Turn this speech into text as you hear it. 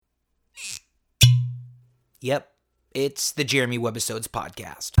Yep, it's the Jeremy Webbisodes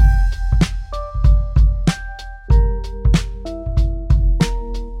podcast.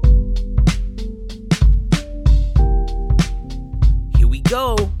 Here we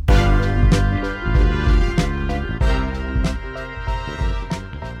go.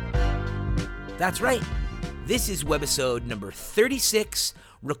 That's right. This is Webbisode number 36,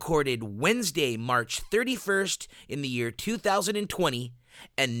 recorded Wednesday, March 31st in the year 2020.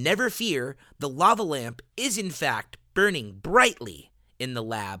 And never fear, the lava lamp is in fact burning brightly in the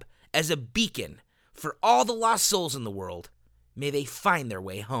lab as a beacon for all the lost souls in the world. May they find their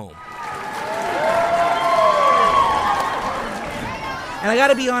way home. And I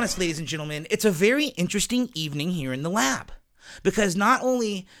gotta be honest, ladies and gentlemen, it's a very interesting evening here in the lab. Because not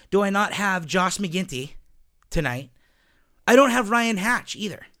only do I not have Jos McGinty tonight, I don't have Ryan Hatch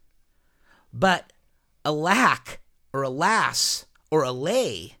either. But alack, or alas, or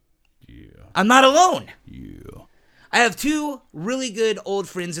allay, I'm not alone. I have two really good old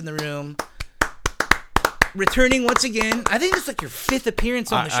friends in the room. Returning once again. I think it's like your fifth appearance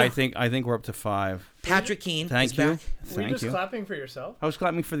on the show. I think we're up to 5. Patrick Keane. Thank you. Were you just clapping for yourself? I was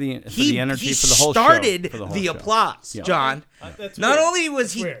clapping for the energy for the whole show. He started the applause, yeah. John. That's Not weird. only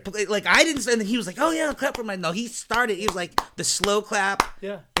was he Weird. like I didn't, and he was like, "Oh yeah, clap for my." No, he started. He was like the slow clap.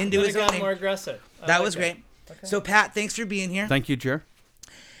 Yeah. Into Then his it got own more aggressive. I That like was it. great. Okay. So Pat, thanks for being here. Thank you, Jer.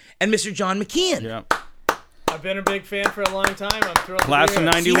 And Mr. John McKeehan. Yeah. I've been a big fan for a long time. I'm thrilled. Class to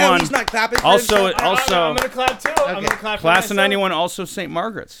of be here. See how 91. he's not clapping for Also, himself? I'm gonna clap too. I'm gonna clap for Class of myself. 91, also St.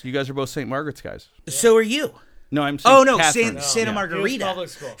 Margaret's. You guys are both St. Margaret's guys. So are you. No, I'm St. Oh no, Catherine. Santa Yeah. Margarita. It was public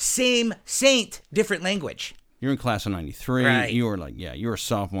school. Same saint, different language. You're in class of 93. Right. You were you were a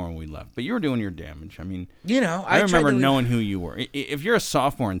sophomore when we left. But you were doing your damage. I mean, You know, I tried remember to- knowing who you were. If you're a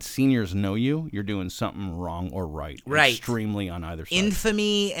sophomore and seniors know you, you're doing something wrong or right. Right. Extremely on either side.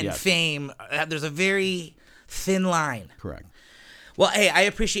 infamy and Yes. fame. There's a very thin line. Correct. Well, hey, I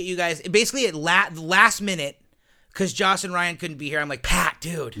appreciate you guys. Basically, at the last minute, because Joss and Ryan couldn't be here, I'm like, Pat,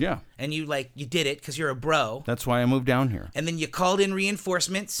 dude. Yeah. And you did it because you're a bro. That's why I moved down here. And then you called in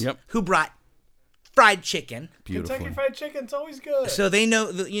reinforcements. Yep. Who brought fried chicken. Beautifully. Kentucky Fried Chicken's always good. So they know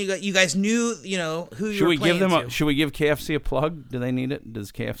you guys knew who you Should were we playing give them to. should we give KFC a plug? Do they need it?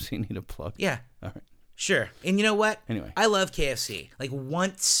 Does KFC need a plug? Yeah. All right. Sure. And you know what? Anyway. I love KFC. Like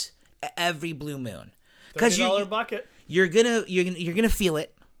once every blue moon. Because $30 bucket. you're gonna feel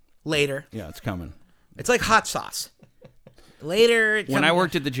it later. Yeah, it's coming. It's like hot sauce. Later. When I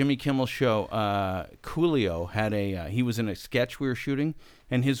worked at the Jimmy Kimmel show, Coolio had he was in a sketch we were shooting,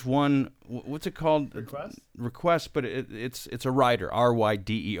 and his one, what's it called? Request, but it's a writer,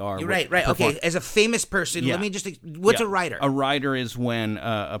 RYDER. You're right. Okay, as a famous person, Yeah. let me just. What's Yeah. a writer? A writer is when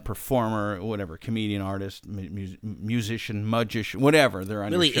a performer, whatever, comedian, artist, musician, magician, whatever, they're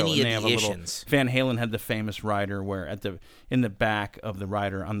on Really, your show. any And they of have the a little. Ishins. Van Halen had the famous writer where in the back of the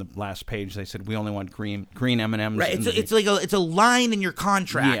writer on the last page they said we only want green M&Ms. Right. in It's the- like a line in your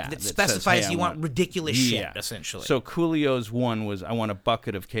contract Yeah, that that says, specifies hey, you I want want- ridiculous shit, Yeah. essentially. So Coolio's one was I want a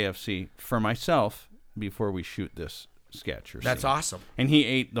bucket of KFC for myself before we shoot this sketch. That's scene. awesome. And he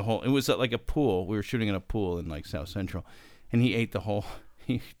ate the whole. It was like a pool. We were shooting in a pool in like South Central, and he ate the whole.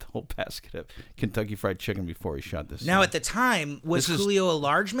 He ate the whole basket of Kentucky Fried Chicken before he shot this. Now, scene. at the time, was This is- Coolio a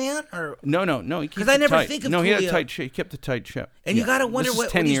large man, or No. Because I never think of No, he had a Coolio. tight ship. He kept a tight ship. and you gotta wonder This is what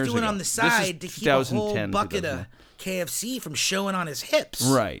 10 he's years doing ago. on the This is side to keep a whole 2010, bucket of 2009. KFC from showing on his hips.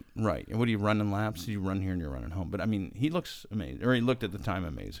 Right. And what do you run in laps? You run here and you're running home. But I mean, he looks amazing, or he looked at the time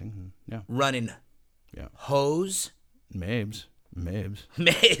amazing. Yeah. Running. Yeah. Hose. Mabes.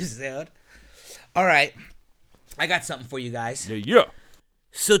 Maze, dude. All right. I got something for you guys. Yeah.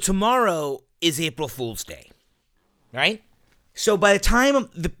 So tomorrow is April Fool's Day, right? So by the time,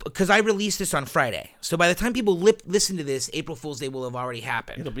 because I released this on Friday, so by the time people listen to this, April Fool's Day will have already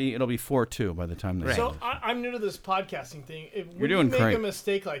happened. It'll be 4/2 by the time they. Right. So I'm new to this podcasting thing. When doing you make great. a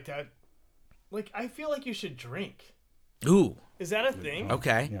mistake like that, like I feel like you should drink. Ooh, Is that a thing?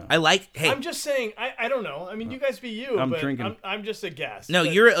 okay. Yeah. I like, hey, I'm just saying. I don't know. I mean, you guys be you, I'm but drinking. I'm just a guest. no,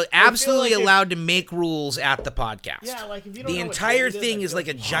 But you're I absolutely feel like allowed to make rules at the podcast. Yeah, like if you don't the know what entire drink it thing I is feel like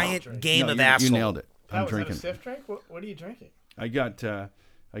a you should giant drink. game No, of you asshole. nailed it. Pat, I'm was that drinking. a stiff drink? What are you drinking? I got a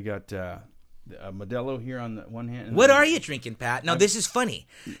Modelo here on the one hand. and What then- are you drinking, Pat? Now, this is funny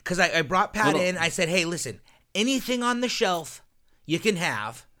because I brought Pat Little- in. I said, hey, listen, anything on the shelf you can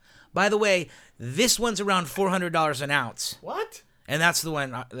have. By the way, this one's around $400 an ounce, What? and that's the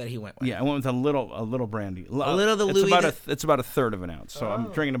one that he went with. Yeah, I went with a little brandy. A little of the it's Louis About that- it's about a third of an ounce, so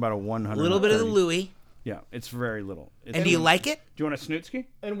I'm drinking about a 100. A little bit of the Louis. Yeah, it's very little. And do you like it? Do you want a Snootsky?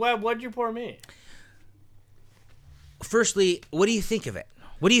 And what'd you pour me? Firstly, what do you think of it?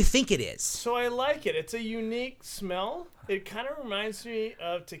 What do you think it is? So I like it. It's a unique smell. It kind of reminds me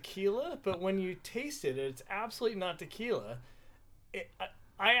of tequila, but when you taste it, it's absolutely not tequila.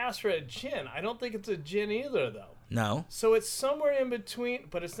 I asked for a gin. I don't think it's a gin either, though. No. So it's somewhere in between,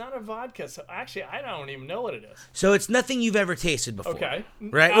 but it's not a vodka. So actually, I don't even know what it is. So it's nothing you've ever tasted before. Okay.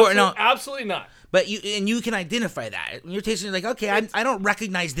 Right? Or no. Absolutely not. But you can identify that. When you're tasting, you're like, okay, I don't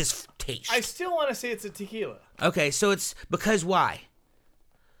recognize this taste. I still want to say it's a tequila. Okay, so it's because why?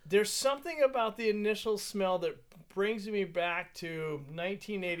 There's something about the initial smell that brings me back to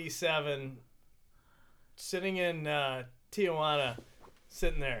 1987, sitting in Tijuana,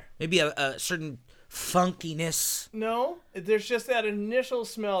 sitting there. Maybe a certain funkiness. No, there's just that initial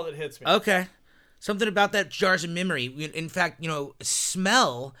smell that hits me. Okay. Something about that jars of memory. In fact,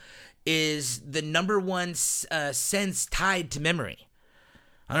 smell is the number one sense tied to memory.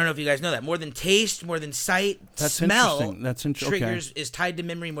 I don't know if you guys know that. More than taste, more than sight, That's smell interesting. That's triggers is tied to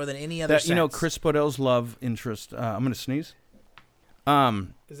memory more than any other sense. Chris Bodell's love interest. I'm going to sneeze.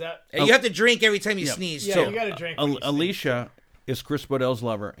 Is that? Hey, you have to drink every time you sneeze. Yeah, So, you got to drink. when you sneeze. Alicia is Chris Bodell's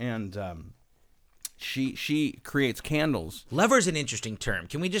lover, and she creates candles. lover's an interesting term.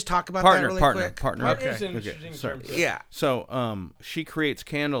 Can we just talk about that really quick? Partner. Partner's Okay. an interesting Sorry. term, too. Yeah. So she creates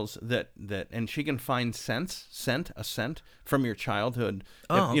candles that and she can find a scent from your childhood.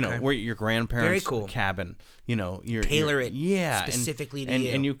 Oh, okay. Where your grandparents' Very cool. cabin. Tailor it yeah, specifically to and,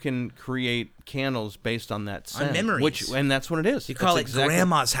 you. and you can create candles based on that scent. memories. And that's what it is. You call It's it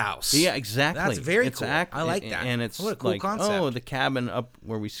grandma's house. Yeah, exactly. That's very cool. Exactly. I like that. And it's What a cool like, concept. the cabin up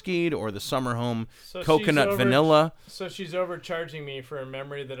where we skied, or the summer home, So coconut she's vanilla. So she's overcharging me for a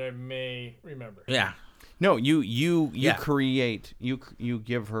memory that I may remember. Yeah. No, you Yeah. create, you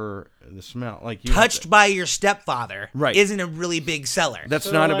give her the smell. Like you have Touched by your stepfather Right. isn't a really big seller. That's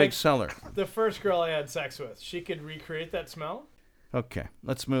So, not a like- big seller. The first girl I had sex with, she could recreate that smell? Okay,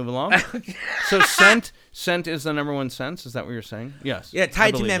 let's move along. So scent is the number one sense. Is that what you're saying? Yes. Yeah, I tied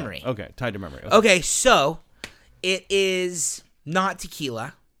to believe that. memory. Okay, tied to memory. Okay. Okay, so it is not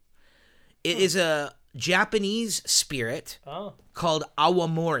tequila. It is a Japanese spirit Oh. called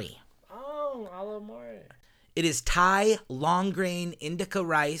Awamori. Oh, Awamori. It is Thai long grain indica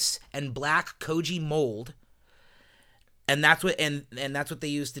rice and black koji mold. And that's what that's what they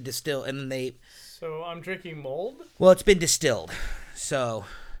use to distill, and then they So I'm drinking mold? it's been distilled. So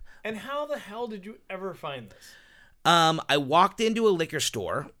And how the hell did you ever find this? I walked into a liquor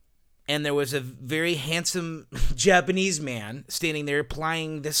store, and there was a very handsome Japanese man standing there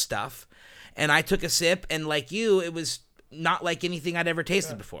applying this stuff, and I took a sip, and like you, it was not like anything I'd ever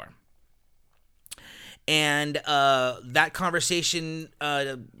tasted before. And that conversation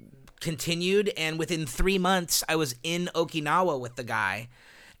continued, and within 3 months, I was in Okinawa with the guy,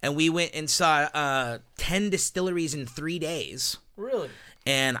 and we went and saw 10 distilleries in 3 days. Really?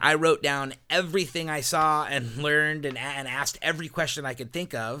 And I wrote down everything I saw and learned and asked every question I could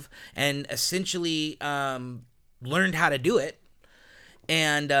think of, and essentially learned how to do it.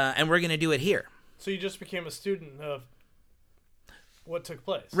 And we're going to do it here. So you just became a student of what took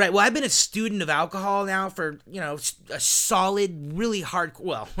place? Right. Well, I've been a student of alcohol now for, a solid, really hard.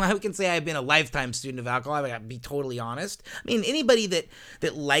 Well, I can say I've been a lifetime student of alcohol. I gotta be totally honest. I mean, anybody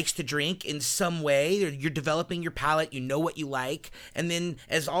that likes to drink in some way, you're developing your palate, you know what you like. And then,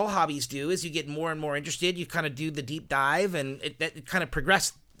 as all hobbies do, as you get more and more interested, you kind of do the deep dive, and it kind of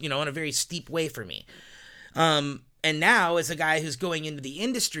progressed, in a very steep way for me. And now, as a guy who's going into the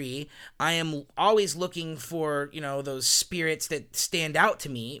industry, I am always looking for, those spirits that stand out to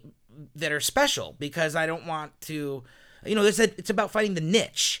me that are special, because I don't want to, it's about finding the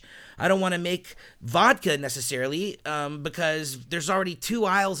niche. I don't want to make vodka necessarily, because there's already 2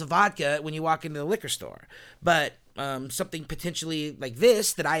 aisles of vodka when you walk into the liquor store. But something potentially like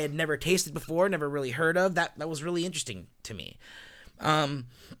this that I had never tasted before, never really heard of, that was really interesting to me.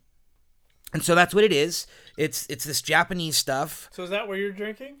 And so that's what it is. It's this Japanese stuff. So is that what you're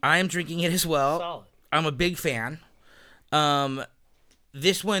drinking? I am drinking it as well. Solid. I'm a big fan.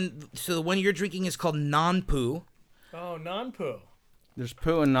 This one, so the one you're drinking is called non-poo. Oh, non-poo. There's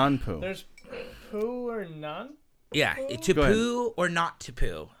poo and non-poo. There's poo or non? Yeah, to Go ahead. poo or not to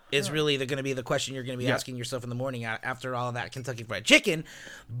poo is really going to be the question you're going to be Yeah. asking yourself in the morning after all of that Kentucky Fried Chicken.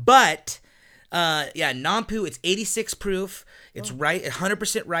 But non-poo, it's 86 proof. It's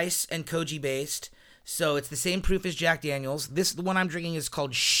 100% rice and koji based. So it's the same proof as Jack Daniels. The one I'm drinking is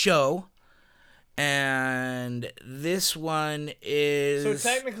called Sho. And this one is So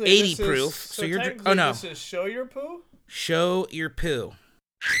technically 80 this proof. Is, So you're technically no. this is show your poo? Show your poo.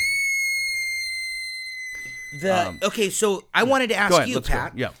 So I wanted to Go ask ahead. you, Let's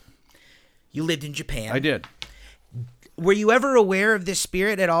Pat. go. Yeah, You lived in Japan. I did. Were you ever aware of this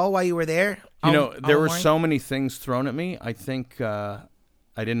spirit at all while you were there? There were so many things thrown at me. I think I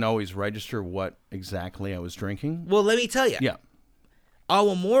didn't always register what exactly I was drinking. Well, let me tell you. Yeah.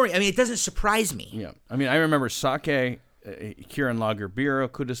 Awamori, I mean, it doesn't surprise me. Yeah. I mean, I remember sake, Kirin Lager Beer,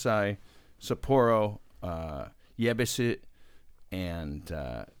 Kudasai, Sapporo, Webbisode, and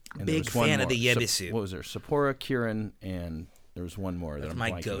there Big was one fan of more. the Webbisode. What was there? Sapporo, Kirin, and there was one more. That's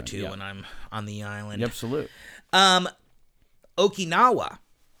my go-to when I'm on the island. Absolutely. Okinawa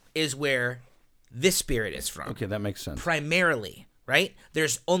is where this spirit is from. Okay, that makes sense. Primarily, right?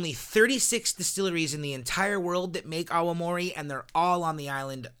 There's only 36 distilleries in the entire world that make awamori, and they're all on the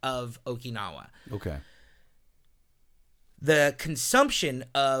island of Okinawa. Okay. The consumption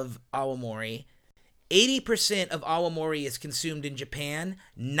of awamori, 80% of awamori is consumed in Japan.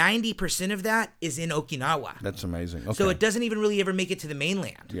 90% of that is in Okinawa. That's amazing. Okay. So it doesn't even really ever make it to the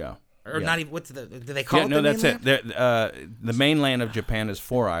mainland. Yeah. Or not even, do they call it no, the that's mainland? it. The mainland of Japan is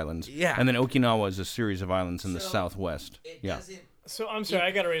 4 islands. Yeah. And then Okinawa is a series of islands in the southwest. So I'm sorry, I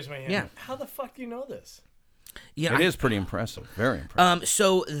got to raise my hand. Yeah. How the fuck do you know this? Yeah, It is pretty impressive. Very impressive.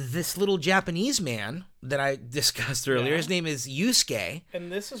 So this little Japanese man that I discussed earlier, his name is Yusuke.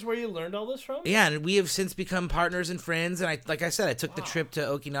 And this is where you learned all this from? Yeah, and we have since become partners and friends. And like I said, I took the trip to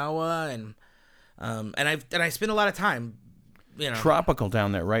Okinawa, and I spent a lot of time. Tropical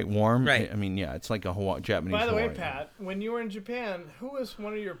down there, right? Warm. Right. I mean, yeah, it's like a Japanese. By the way, Hawaii. Pat, when you were in Japan, who was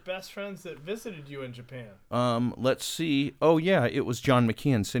one of your best friends that visited you in Japan? Let's see. Oh yeah, it was John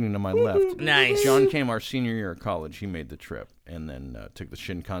Mckeehan sitting to my left. Nice. John came our senior year of college. He made the trip and then took the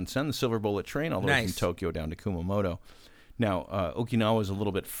Shinkansen, the Silver Bullet train, all the way from Tokyo down to Kumamoto. Now, Okinawa is a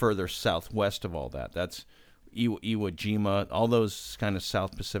little bit further southwest of all that. That's Iwo Jima, all those kind of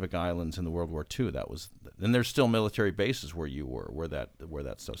South Pacific islands in the World War II. And there's still military bases where you were, where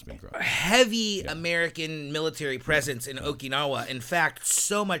that stuff's been grown. Heavy American military presence in Okinawa. In fact,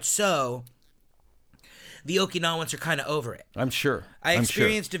 so much so, the Okinawans are kind of over it. I'm sure. I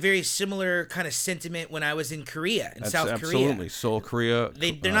experienced a very similar kind of sentiment when I was in Korea, South Korea. Absolutely. Seoul, Korea.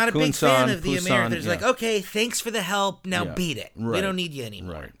 They're not a big fan of the Busan, Americans. They're like, okay, thanks for the help. Now beat it. Right. We don't need you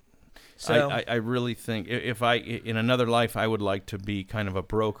anymore. Right. So I really think if in another life I would like to be kind of a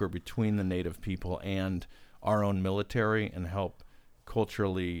broker between the native people and our own military and help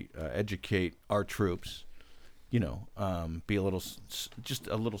culturally educate our troops. Be a little just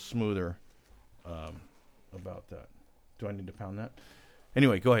a little smoother about that. Do I need to pound that?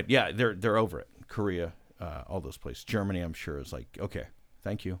 Anyway, go ahead. Yeah, they're over it. Korea, all those places. Germany, I'm sure, is like, okay,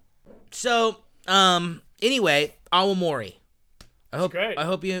 thank you. So anyway, awamori. Great. I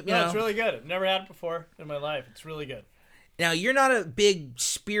hope you know. It's really good. I've never had it before in my life. It's really good. Now, you're not a big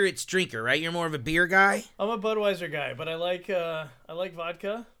spirits drinker, right? You're more of a beer guy? I'm a Budweiser guy, but I like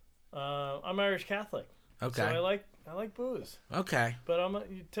vodka. I'm Irish Catholic. Okay. So I like booze. Okay. But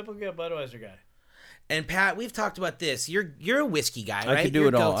typically a Budweiser guy. And Pat, we've talked about this. You're a whiskey guy, right? I can do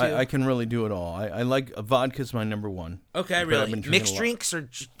it all. I can really do it all. I like vodka's my number one. Okay, really. Mixed drinks or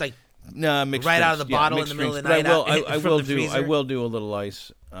just like no, mixed right drinks. out of the bottle in the middle of the night. I will do a little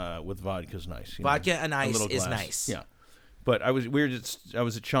ice with vodka's nice. Vodka and ice is nice. Yeah. But I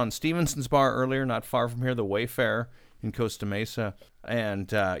was at Sean Stevenson's bar earlier, not far from here, the Wayfair in Costa Mesa,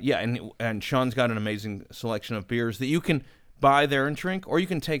 and and Sean's got an amazing selection of beers that you can buy there and drink, or you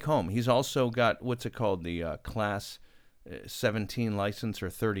can take home. He's also got what's it called, the Class 17 license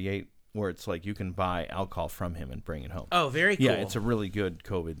or 38, where it's like you can buy alcohol from him and bring it home. Oh, very cool. Yeah, it's a really good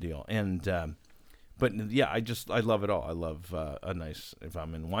COVID deal, and but yeah, I love it all. I love a nice. If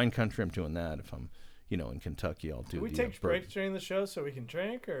I'm in wine country, I'm doing that. If I'm in Kentucky, I'll do. Do we take breaks during the show so we can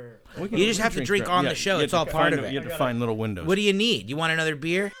drink, or you just have to drink on the show? It's all part of it. You have to find little windows. What do you need? You want another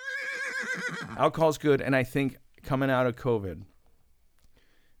beer? Alcohol's good, and I think coming out of COVID,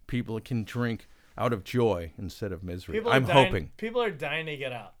 people can drink out of joy instead of misery. I'm hoping people are dying to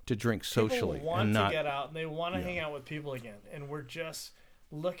get out, to drink socially, people want to get out, and they want to hang out with people again, and we're just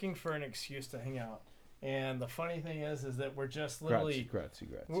looking for an excuse to hang out. And the funny thing is that we're just literally grazie.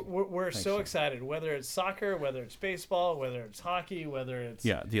 We're so excited, whether it's soccer, whether it's baseball, whether it's hockey, whether it's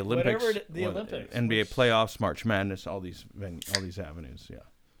the Olympics, Olympics, NBA playoffs, March Madness, all these avenues. Yeah,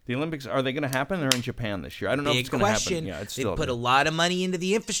 the Olympics, are they going to happen? They're in Japan this year. I don't know if it's going to happen. Yeah, it's still they put a lot of money into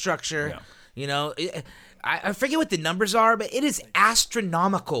the infrastructure. Yeah. I forget what the numbers are, but it is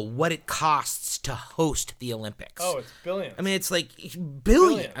astronomical what it costs to host the Olympics. Oh, it's billions. I mean, it's like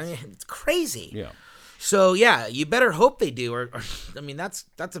billions. I mean, it's crazy. Yeah. So yeah, you better hope they do, or I mean, that's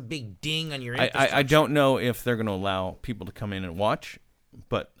a big ding on your infrastructure. I don't know if they're going to allow people to come in and watch,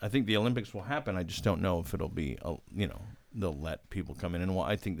 but I think the Olympics will happen. I just don't know if it'll be, they'll let people come in and watch.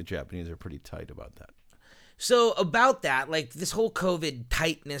 I think the Japanese are pretty tight about that. So about that, like this whole COVID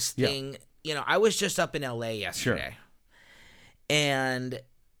tightness thing, I was just up in LA yesterday. Sure. And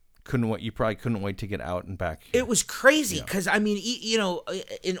you probably couldn't wait to get out and back. It was crazy because, I mean,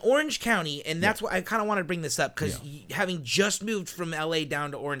 in Orange County, and that's what I kind of want to bring this up because having just moved from LA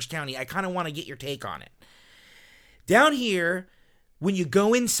down to Orange County, I kind of want to get your take on it. Down here, when you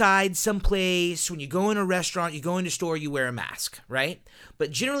go inside someplace, when you go in a restaurant, you go in a store, you wear a mask, right?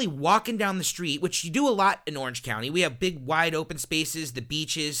 But generally walking down the street, which you do a lot in Orange County, we have big, wide open spaces, the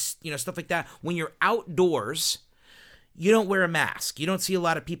beaches, stuff like that. When you're outdoors, you don't wear a mask. You don't see a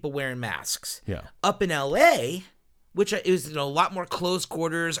lot of people wearing masks. Yeah. Up in LA, which is a lot more close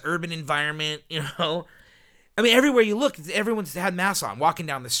quarters, urban environment, I mean, everywhere you look, everyone's had masks on, walking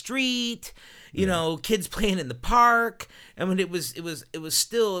down the street, kids playing in the park. I mean, it was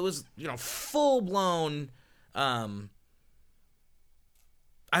full blown. I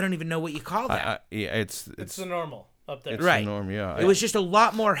don't even know what you call that. It's the normal up there. It's right. the norm, yeah. It was just a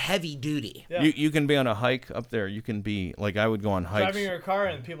lot more heavy duty. Yeah. You can be on a hike up there. You can be like I would go on hikes. Driving your car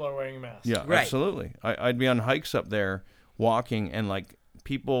and people are wearing masks. Yeah, right. Absolutely. I'd be on hikes up there walking, and like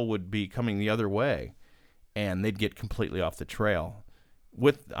people would be coming the other way, and they'd get completely off the trail.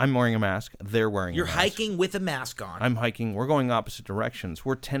 I'm wearing a mask. They're wearing. You're a mask. hiking with a mask on. I'm hiking. We're going opposite directions.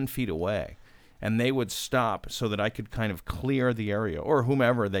 We're 10 feet away, and they would stop so that I could kind of clear the area, or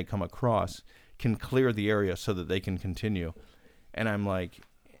whomever they come across can clear the area so that they can continue. And I'm like,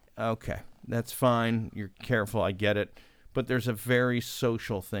 okay, that's fine. You're careful. I get it. But there's a very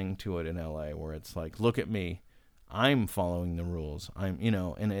social thing to it in LA where it's like, look at me. I'm following the rules. And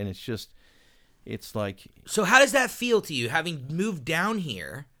it's just, it's like. So how does that feel to you, having moved down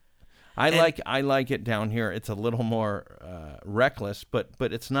here? I like it down here. It's a little more reckless, but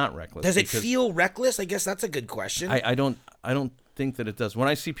it's not reckless. Does it feel reckless? I guess that's a good question. I don't think that it does. When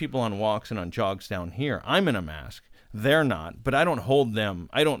I see people on walks and on jogs down here, I'm in a mask. They're not, but I don't hold them.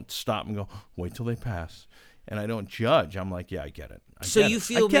 I don't stop and go, wait till they pass. And I don't judge. I'm like, yeah, I get it. So you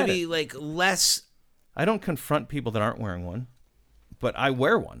feel maybe like less. I don't confront people that aren't wearing one, but I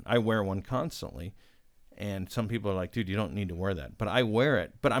wear one. I wear one constantly. And some people are like, dude, you don't need to wear that. But I wear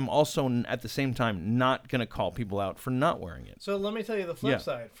it. But I'm also, at the same time, not going to call people out for not wearing it. So let me tell you the flip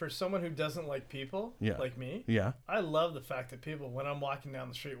side. For someone who doesn't like people, like me, I love the fact that people, when I'm walking down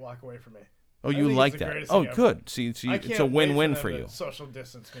the street, walk away from me. Oh, you like that? Oh, good. See, it's a win-win for you. Social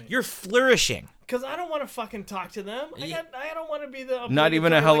distance me. You're flourishing. Because I don't want to fucking talk to them. I don't want to be the... Not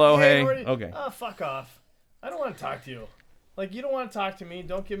even a hello, hey. Okay. Oh, fuck off. I don't want to talk to you. Like, you don't want to talk to me.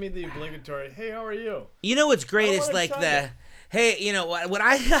 Don't give me the obligatory, hey, how are you? You know what's great is like hey, what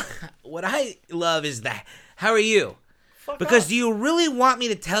I love is that, how are you? Because do you really want me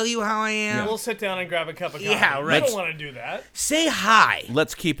to tell you how I am? Yeah, we'll sit down and grab a cup of coffee. Yeah, right. I don't want to do that. Say hi.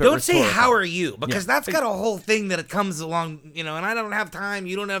 Let's keep it Don't rhetorical. say how are you, because that's got a whole thing that it comes along, and I don't have time,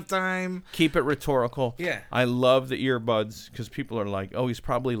 you don't have time. Keep it rhetorical. Yeah. I love the earbuds because people are like, oh, he's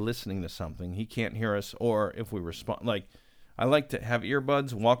probably listening to something. He can't hear us. Or if we respond, like, I like to have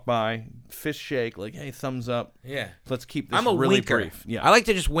earbuds, walk by, fist shake, like, hey, thumbs up. Yeah. Let's keep this I'm a really winker. brief. Yeah. I like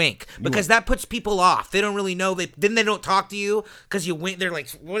to just wink because that puts people off. They don't really know. Then they don't talk to you because you wink. They're like,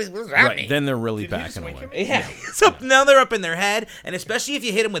 what does that mean? Then they're really Did you backing just wink away. at me? Yeah. So now they're up in their head, and especially if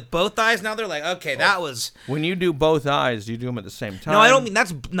you hit them with both eyes, now they're like, okay, that was. When you do both eyes, do you do them at the same time? No, I don't mean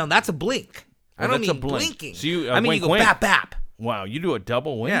that's a blink. I don't that's a mean blink. blinking. So you, I mean wink, you go wink. bap bap. Wow, you do a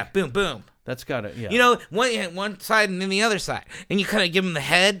double wink? Yeah, boom boom. That's got it, yeah. One side and then the other side, and you kind of give them the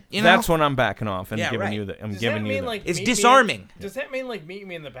head. That's when I'm backing off and Yeah, giving right. you the. I'm Does giving that you mean, the. like, It's meet me disarming. Does that mean, like, meet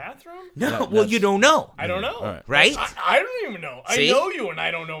me in the bathroom? No, well, you don't know. I don't know. All right. Right? I don't even know. See? I know you, and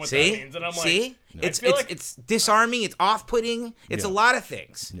I don't know what that means. And I'm like, See? I feel like It's disarming. It's off-putting. It's a lot of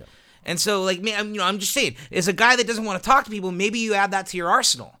things. Yeah. And so, like, me, I'm just saying, as a guy that doesn't want to talk to people, maybe you add that to your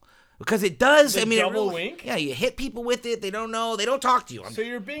arsenal. Because it does. The I mean, double it really, wink? Yeah, you hit people with it. They don't know. They don't talk to you. so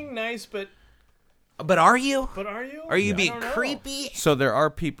you're being nice, but Are you? are you? Are you I being don't know. creepy? So there are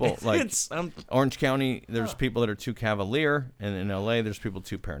people like It's, Orange County. There's people that are too cavalier, and in LA, there's people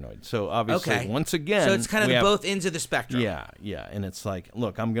too paranoid. So obviously, once again, so it's kind of we have, both ends of the spectrum. Yeah, and it's like,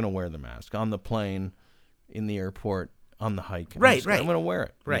 look, I'm gonna wear the mask on the plane, in the airport, on the hike. I'm gonna wear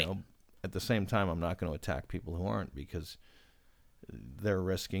it. Right. At the same time, I'm not going to attack people who aren't because they're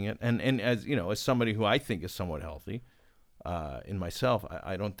risking it. And as as somebody who I think is somewhat healthy, in myself,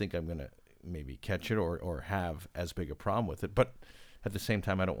 I don't think I'm going to maybe catch it or have as big a problem with it. But at the same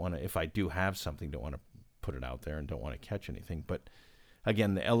time, I don't want to, if I do have something, don't want to put it out there and don't want to catch anything. But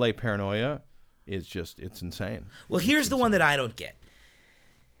again, the LA paranoia is just, it's insane. Well, here's the one that I don't get.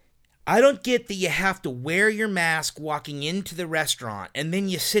 I don't get that you have to wear your mask walking into the restaurant, and then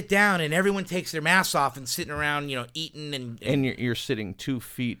you sit down and everyone takes their masks off and sitting around, eating and you're sitting 2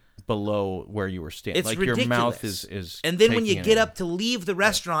 feet below where you were standing. It's like ridiculous. your mouth is and then when you taking get it up to leave the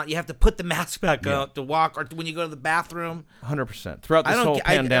restaurant, you have to put the mask back up to walk, or when you go to the bathroom. 100%. Throughout this whole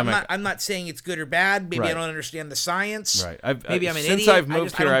pandemic. I'm not saying it's good or bad. Maybe I Right. don't understand the science. Right. Maybe I'm an since idiot. I've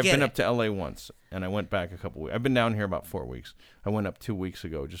moved I here, don't I've get been it. up to LA once, and I went back a couple weeks. I've been down here about 4 weeks. I went up 2 weeks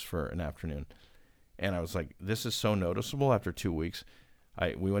ago just for an afternoon, and I was like, "This is so noticeable." After 2 weeks,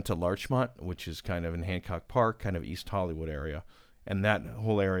 we went to Larchmont, which is kind of in Hancock Park, kind of East Hollywood area, and that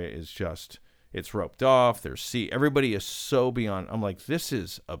whole area is just. It's roped off. There's everybody is so beyond. I'm like, this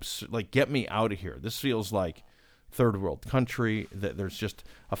is absurd. Like, get me out of here. This feels like third world country. That there's just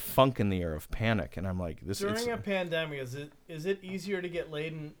a funk in the air of panic, and I'm like, this. During a pandemic, is it easier to get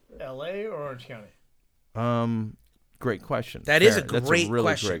laid in L.A. or Orange County? Great question. That is a That's great a really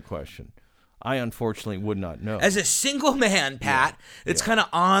question. great question. I unfortunately would not know. As a single man, Pat, it's kind of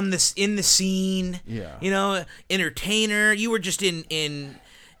in the scene. Yeah. Entertainer. You were just in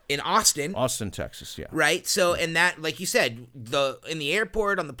Austin, Texas, yeah. right? So, and that, like you said, in the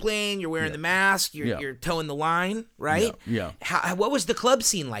airport, on the plane, you're wearing the mask, you're towing the line, right? Yeah. What was the club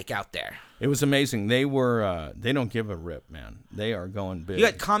scene like out there? It was amazing. They were. They don't give a rip, man. They are going big. You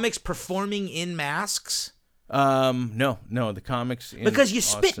got comics performing in masks. No, the comics Because you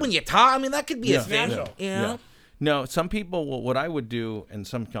spit when you talk. I mean, that could be a thing. natural. You know? No, some people. What I would do, and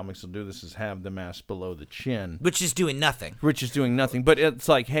some comics will do this, is have the mask below the chin, Which is doing nothing. which is doing nothing. But it's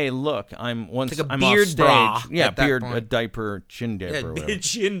like, hey, look, I'm like a I'm beard off stage. bra Yeah, at that beard, point. a diaper, chin diaper, or whatever.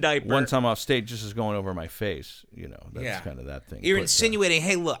 Chin diaper. Once I'm off stage, this is going over my face. That's kind of that thing. You're But, insinuating,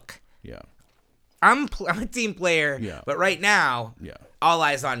 hey, look, yeah. I'm a team player, but right now, all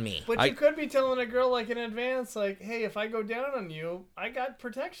eyes on me. But you could be telling a girl like in advance, like, hey, if I go down on you, I got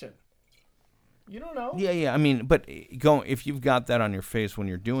protection. You don't know. Yeah. I mean, but if you've got that on your face when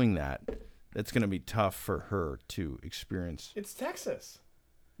you're doing that, it's going to be tough for her to experience. It's Texas.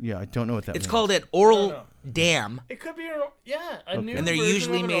 Yeah, I don't know what that means. It's called an oral dam. It could be a new And they're version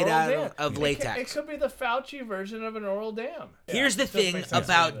usually of an made oral out dam. of latex. It could be the Fauci version of an oral dam. Here's the it does thing make sense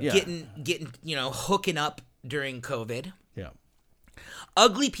about a little bit. getting hooking up during COVID. Yeah.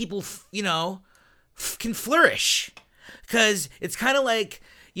 Ugly people, can flourish, because it's kind of like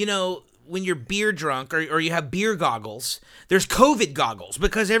when you're beer drunk or you have beer goggles. There's COVID goggles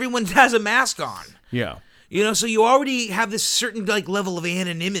because everyone has a mask on. Yeah. So you already have this certain level of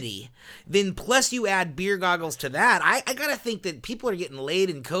anonymity. Then plus you add beer goggles to that. I gotta think that people are getting laid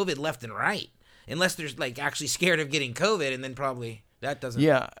in COVID left and right, unless they're actually scared of getting COVID, and then probably that doesn't.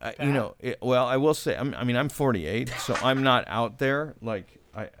 Yeah, well, I will say, I'm 48, so I'm not out there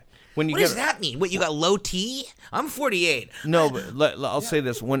When you what does that mean? What, you got low T? I'm 48. No, but I'll say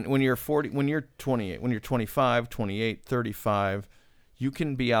this: when you're 40, when you're 28, when you're 25, 28, 35, you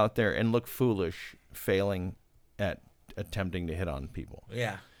can be out there and look foolish, failing at attempting to hit on people.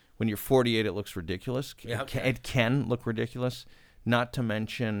 Yeah. When you're 48, it looks ridiculous. Yeah, okay. It can look ridiculous. Not to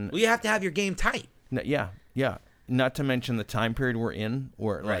mention, Well, you have to have your game tight. yeah. Not to mention the time period we're in,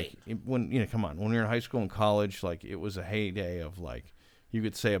 where Right. when come on, when we were in high school and college, it was a heyday of you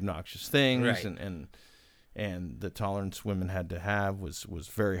could say obnoxious things, Right. and the tolerance women had to have was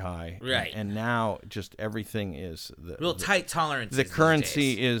very high. Right. And now just everything is Real tight tolerance. The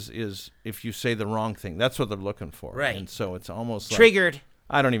currency is if you say the wrong thing, that's what they're looking for. Right. And so it's almost triggered.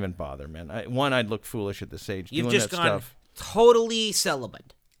 I don't even bother, man. I'd look foolish at this age You've doing just that gone stuff. totally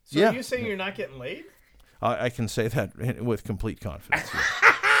celibate. So Yeah. are you saying you're not getting laid? I can say that with complete confidence.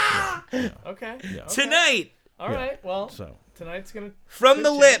 Okay. Yeah. Tonight, All right. Well, So tonight's gonna from could the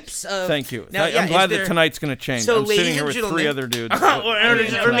change. lips of. thank you. Now, I'm glad is that tonight's going to change. So, I'm sitting ladies here and with gentlemen- three other dudes. or I'm maybe not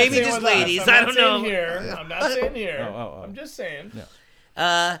just saying with us. ladies. I'm I not don't saying know. Here. I'm not saying here. Oh. I'm just saying.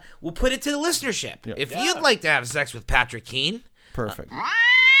 Yeah. We'll put it to the listenership. Yeah. If Yeah. you'd like to have sex with Patrick Keane, Perfect.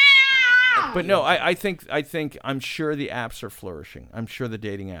 But no, I think I'm sure the apps are flourishing. I'm sure the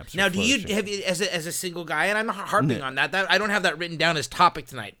dating apps. now are do you flourishing. have you, as a single guy, and I'm harping on that. I don't have that written down as topic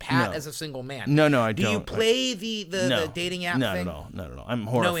tonight. Pat No. as a single man. No, I do don't. you play the dating app Not thing? at all. Not at all. I'm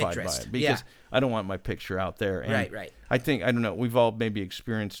horrified by interest. it because I don't want my picture out there. And Right. I don't know. We've all maybe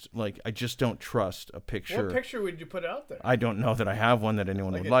experienced I just don't trust a picture. What picture would you put out there? I don't know that I have one that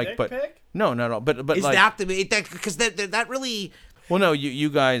anyone would a like, dick but pic? no, not at all. But Is that because that really? well, no, you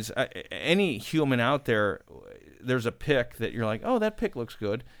guys, any human out there, there's a pic that you're like, oh, that pic looks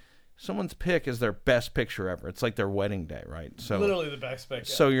good. someone's pic is their best picture ever. It's like their wedding day, right? So Literally the best pick.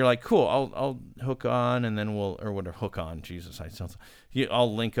 So you're like, cool, I'll hook on, and then hook on, Jesus,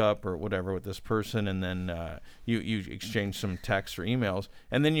 I'll link up or whatever with this person, and then you exchange some texts or emails,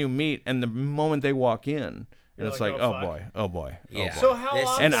 and then you meet, and the moment they walk in, and it's like, oh boy. Yeah. So how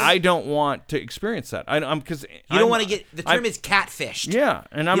often? And I don't want to experience that. Because you don't want to get, the term is catfished. Yeah,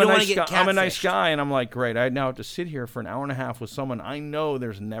 and I'm You a don't wanna nice get guy. I'm a nice catfished. guy, and I'm like, great. I now have to sit here for an hour and a half with someone I know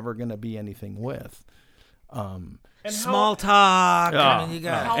there's never going to be anything with. And Small talk. I mean, you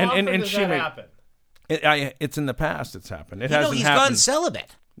got How And- often and does she that may- happen? It's in the past. It's happened. It You know, hasn't he's happened. gone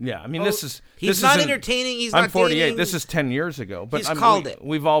celibate. Yeah, I mean, this is He's not entertaining. He's I'm not 48. dating. This is 10 years ago. But He's called it.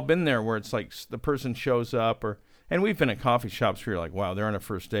 We've all been there where it's like the person shows up, and we've been at coffee shops where you're like, wow, they're on a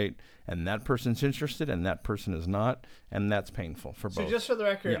first date, and that person's interested, and that person is not, and that's painful for both. So just for the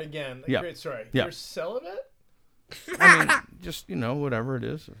record, Yeah. again, Yeah. great story. Yeah. You're celibate? I mean, just, whatever it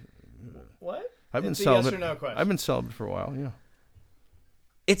is. What? I've been It's a celibate. yes or no question. I've been celibate for a while, yeah.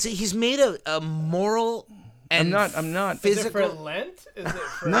 He's made a moral and I'm not. Is it physical. for Lent? Is it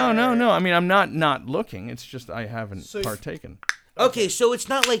for No. I mean, I'm not looking. It's just I haven't partaken. Okay, so it's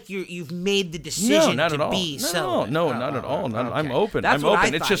not like you've made the decision No, not to at all. be No, celibate. not at all. Okay. I'm open. That's I'm what I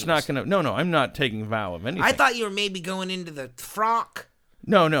open. It's thought just he not was. gonna. No, I'm not taking vow of anything. I thought you were maybe going into the frock.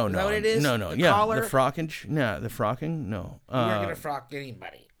 No. Is that what it is? No. The Yeah, collar? the frockage. No, the frocking. No. You weren't gonna frock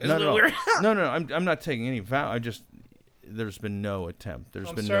anybody. No. We're- No. I'm not taking any vow. There's been no attempt. There's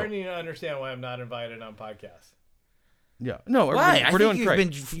I'm been starting to understand why I'm not invited on podcasts. Yeah. No. Why? We're doing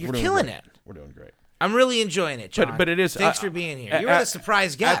great. You're We're doing killing great. it. We're doing great. I'm really enjoying it, John. But it is. Thanks for being here. You're a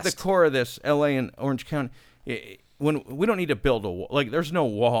surprise guest. At the core of this, L.A. and Orange County, when we don't need to build a wall. Like there's no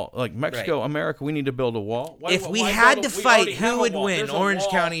wall. Like Mexico, Right. America, we need to build a wall. If we had to fight, who would win, There's a Orange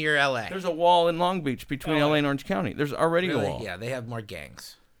wall. County or LA? There's a wall in Long Beach between LA. L.A. and Orange County. There's already Really? a wall. Yeah, they have more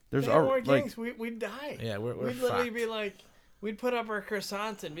gangs. There's They have more like gangs, we'd die. Yeah, we're We'd literally fucked. be like, we'd put up our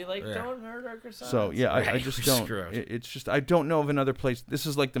croissants and be like, Yeah. don't hurt our croissants. so. Yeah, I Right, just we're don't. screwed. It's just I don't know of another place. This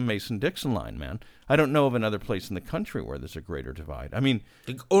is like the Mason-Dixon line, man. I don't know of another place in the country where there's a greater divide. I mean,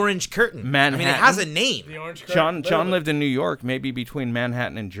 The Orange Curtain. Manhattan. I mean, it has a name. The orange curtain, John literally. lived in New York, maybe between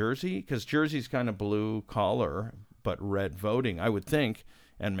Manhattan and Jersey, because Jersey's kind of blue collar but red voting, I would think,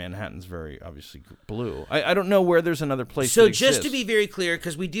 and Manhattan's very obviously blue. I don't know where there's another place. So that just to exists. be very clear,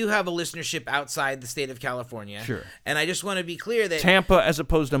 because we do have a listenership outside the state of California. Sure. And I just want to be clear that Tampa as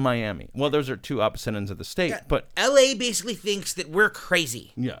opposed to Miami. Well, those are two opposite ends of the state, but LA basically thinks that we're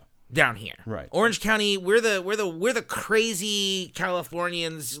crazy yeah, down here. Right. Orange County, we're the crazy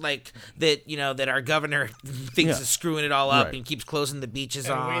Californians, like that. That our governor thinks Yeah. is screwing it all up Right. and keeps closing the beaches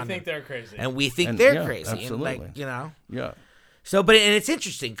And on. we think they're crazy. and we think And- they're yeah, crazy. absolutely. And yeah. So, but and it's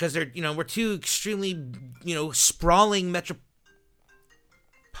interesting because they're we're two extremely sprawling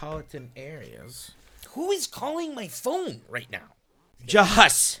metropolitan areas. Who is calling my phone right now?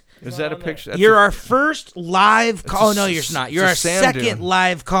 Joss, Is that a picture? That's you're a- our first live call. Oh no, you're s- not. You're it's our a sand second dune.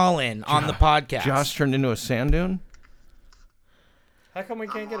 live call in on the podcast. Josh turned into a sand dune. How come we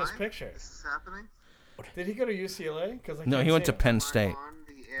can't get his Online? picture? Is this happening? Did he go to UCLA? Because No, he went to Penn Am I State. on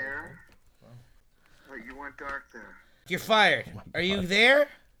the air? Oh, you went dark there. You're fired. Are you there?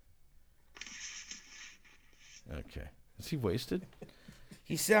 Okay. Is he wasted?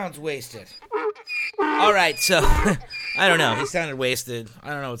 He sounds wasted. All right, so I don't know. He sounded wasted. I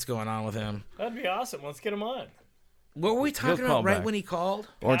don't know what's going on with him. That'd be awesome. Let's get him on. What were we talking call about right back. when he called?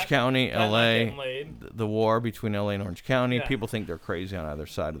 Orange County, Pat not L.A., getting laid. the war between L.A. and Orange County. Yeah. People think they're crazy on either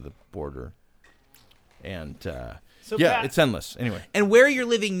side of the border. And, So yeah, Pat- it's endless. Anyway, And where you're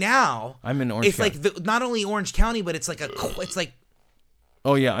living now, I'm in Orange it's County. like not only Orange County, but it's like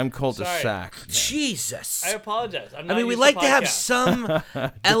Oh, yeah, I'm cul-de-sac. man. Jesus. I apologize. I'm I not mean, we used like to to have podcasts.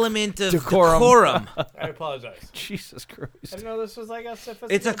 some element of Decorum. decorum. I apologize. Jesus I Christ. didn't know this was like a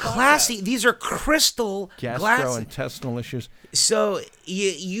sophisticated It's a podcast. classy. These are crystal glass. Gastrointestinal issues. So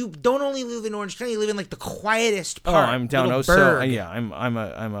you don't only live in Orange County. You live in like the quietest Oh, part. I'm down little Oso. burg. Yeah, I'm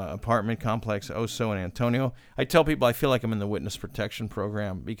a apartment complex Oso in Antonio. I tell people I feel like I'm in the witness protection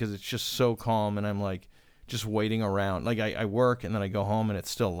program because it's just so calm, and I'm like just waiting around. Like I work and then I go home and it's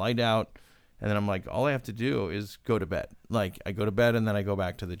still light out, and then I'm like, all I have to do is go to bed. Like I go to bed and then I go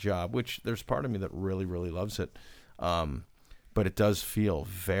back to the job, which there's part of me that really, really loves it. But it does feel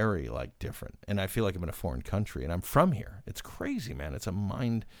very like different, and I feel like I'm in a foreign country, and I'm from here. It's crazy, man. It's a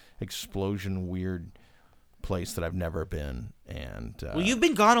mind explosion, weird place that I've never been, and Well, you've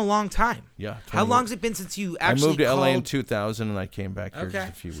been gone a long time. yeah. How 20 long's it been since you I actually moved to LA in called- 2000, and I came back here Okay, just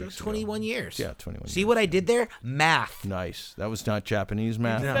a few so weeks 21 ago. years. Yeah, 21 See years. what I did there? Math. Nice. That was not Japanese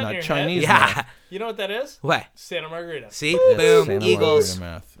math, that in not your Chinese Yeah. math. You know what that is? What? Santa Margarita. See? It's Boom. Santa Eagles.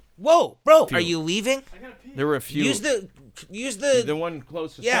 Margarita math. Whoa, bro, Few. are you leaving? I gotta pee. There were a few. Use the one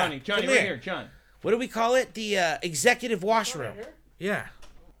closest. Yeah, Johnny, come right here. here, John. what do we call it? The executive washroom. Right here? Yeah.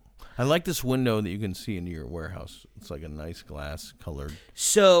 I like this window that you can see into your warehouse. It's like a nice glass colored.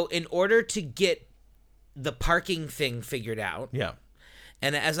 So in order to get the parking thing figured out, Yeah.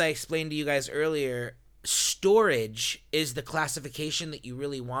 and as I explained to you guys earlier, storage is the classification that you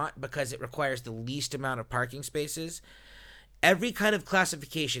really want because it requires the least amount of parking spaces. Every kind of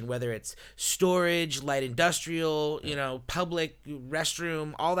classification, whether it's storage, light industrial, public,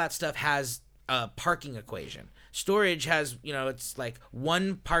 restroom, all that stuff has a parking equation. Storage has, it's like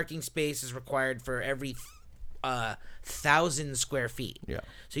one parking space is required for every 1,000 square feet. Yeah.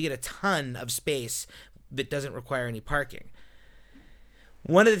 So you get a ton of space that doesn't require any parking.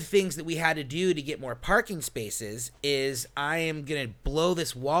 One of the things that we had to do to get more parking spaces is I am going to blow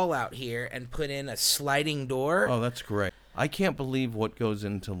this wall out here and put in a sliding door. Oh, that's great. I can't believe what goes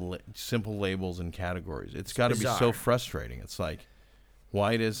into simple labels and categories. It's got to be so bizarre. frustrating. It's like,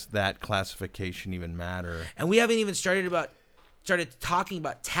 why does that classification even matter? And we haven't even started talking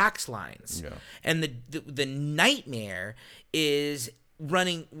about tax lines. Yeah. And the nightmare is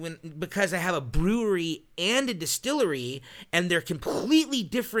running because I have a brewery and a distillery, and they're completely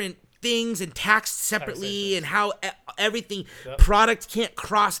different things and taxed separately, and how everything product can't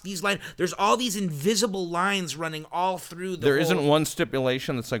cross these lines. There's all these invisible lines running all through the There whole... isn't one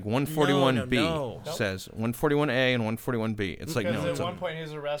stipulation that's like 141B No. says 141A and 141B. It's like, Because no. at It's one point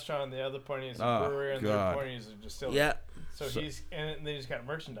he's a restaurant, and the other point he's a Oh, brewery, and the God. other point he's a distillery. Yeah. So and then he's got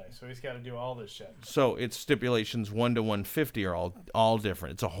merchandise, so he's got to do all this shit. So its stipulations 1 to 150 are all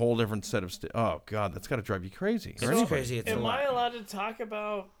different. It's a whole different set of oh God, that's got to drive you crazy. It's crazy. It's a Am lot. I allowed to talk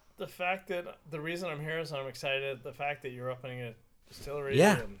about the fact that the reason I'm here is I'm excited the fact that you're opening a distillery?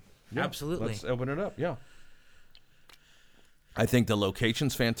 Yeah. And Yeah, Absolutely. Let's open it up. Yeah. I think the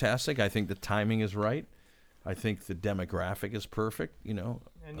location's fantastic. I think the timing is right. I think the demographic is perfect.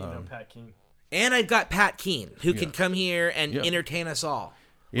 And Pat Keane. And I've got Pat Keane, who can Yeah. come here and Yeah. entertain us all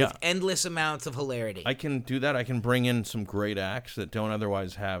Yeah. with endless amounts of hilarity. I can do that. I can bring in some great acts that don't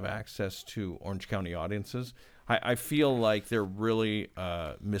otherwise have access to Orange County audiences. I feel like they're really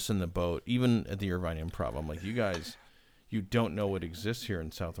missing the boat, even at the Irvine Improv. I'm like, you guys, you don't know what exists here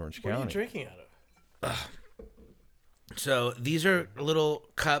in South Orange What County. are you drinking out of? So these are little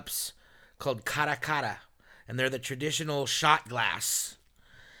cups called kara kara, and they're the traditional shot glass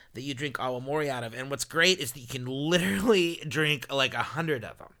that you drink awamori out of. And what's great is that you can literally drink like 100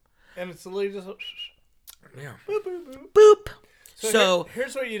 of them. And it's literally just Yeah. boop, boop, boop. Boop. So So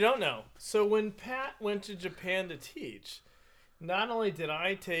here's what you don't know. So when Pat went to Japan to teach, not only did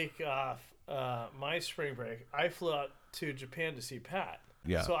I take off my spring break, I flew out to Japan to see Pat.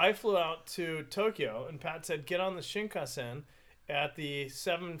 Yeah. So I flew out to Tokyo, and Pat said, "Get on the Shinkansen at the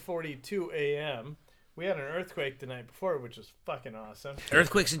 7:42 a.m." We had an earthquake the night before, which was fucking awesome.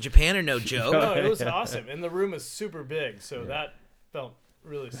 earthquakes in Japan are no joke. No, it was awesome, and the room is super big, so that felt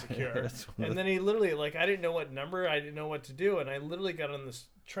really secure. That's one of And then he literally, like, I didn't know what number, I didn't know what to do, and I literally got on this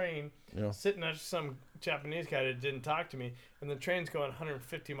train, Yeah. sitting next to some Japanese guy that didn't talk to me, and the train's going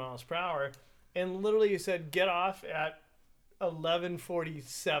 150 miles per hour, and literally he said, "Get off at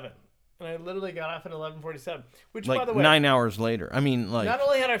 11:47," and I literally got off at 11:47, which, by Like the way, 9 hours later. I mean, like, not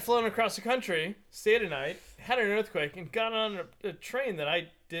only had I flown across the country, stayed a night, had an earthquake, and got on a train that I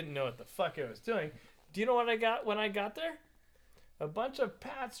didn't know what the fuck I was doing. Do you know what I got when I got there? A bunch of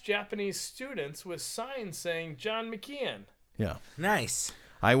Pat's Japanese students with signs saying John Mckeehan. yeah. Nice.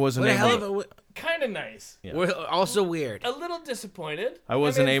 I wasn't What a hell able. of a... Kind of nice. Yeah. We're also weird. A little disappointed. I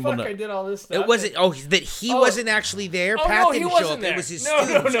wasn't able fuck, to- I did all this stuff. It wasn't. Oh, that he wasn't actually there. Oh, Pat no, he didn't show wasn't up. there. It was his No, no,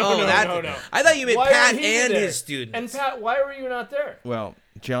 students. no, oh, no, that. no. I thought you meant Why Pat would he be and there? his students. And Pat, why were you not there? Well,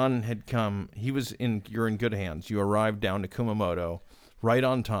 John had come. You're in good hands. You arrived down to Kumamoto right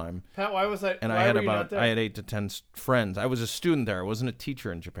on time. Pat, why was I? And why I had were you not about there? I had 8 to 10 friends. I was a student there. I wasn't a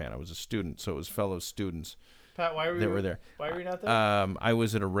teacher in Japan. I was a student, so it was fellow students Pat, why were that you were there. Why were you not there? I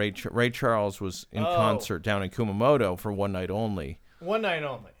was at a Ray Charles was in Oh. concert down in Kumamoto for one night only. One night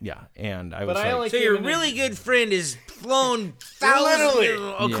only. Yeah, and I But was I like, only So came your in really good friend is flown Literally.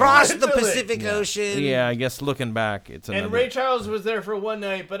 thousands across the Literally. Pacific Ocean. yeah, I guess looking back, it's another. And Ray Charles was there for one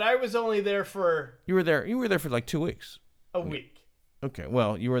night, but I was only there for You were there for like 2 weeks. a week. Okay,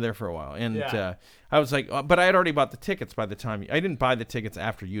 well, you were there for a while, and Yeah. I was like, but I had already bought the tickets by the time. I didn't buy the tickets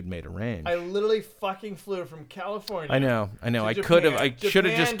after you'd made arrange. I literally fucking flew from California. I know. to I Japan. could have. I should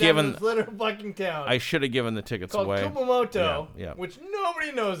have Japan just down given. this little fucking town. I should have given the tickets called away. Kumamoto, Yeah. which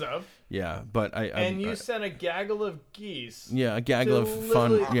nobody knows of. Yeah, but And you sent a gaggle of geese. yeah, a gaggle to of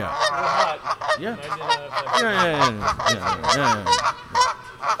fun. literally- Yeah. Hot. Yeah. And I did not have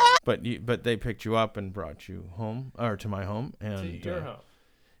Yeah. But they picked you up and brought you home, or to my home, and To your home.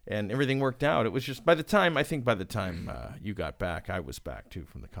 and everything worked out. It was just by the time you got back, I was back too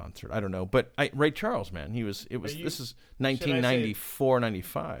from the concert. I don't know, but Ray Charles, man, this is 1994,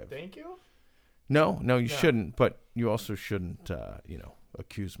 95. Thank you? No, you shouldn't, but you also shouldn't,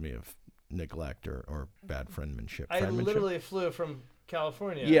 accuse me of neglect or bad friendmanship. I literally flew from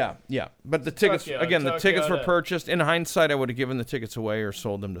California. Yeah. But the tickets, the tickets were Tokyo. purchased. In hindsight, I would have given the tickets away or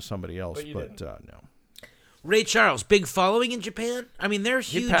sold them to somebody else, But you no. Ray Charles, big following in Japan. I mean, they're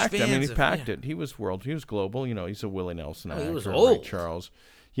huge He packed fans. he packed it. He was global. He's a Willie Nelson actor. He was Ray old. Charles.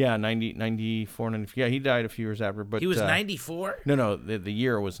 Yeah, 94, 95. Yeah, he died a few years after. But He was 94. No, the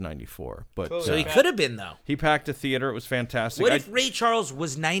year was 94. But Cool. So he could have been though. he packed a theater. It was fantastic. What if Ray Charles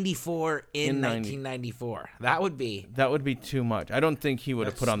was 94 in 90. 1994? That would be. That would be too much. I don't think he would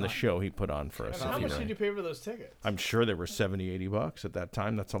have That's put on the smart. show he put on for us. And how if he much really- did you pay for those tickets? I'm sure they were $70, $80 at that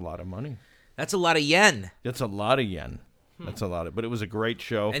time. That's a lot of money. That's a lot of yen. That's a lot of yen. That's a lot of. But it was a great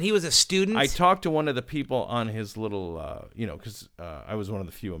show. And he was a student. I talked to one of the people on his little, because I was one of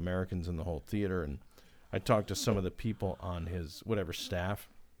the few Americans in the whole theater, and I talked to some of the people on his staff,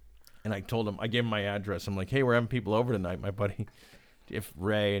 and I gave him my address. I'm like, hey, we're having people over tonight, my buddy. If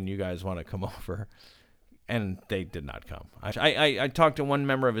Ray and you guys want to come over, and they did not come. I talked to one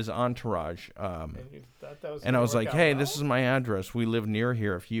member of his entourage, And you thought that was and gonna I was work like, out hey, well? this is my address. We live near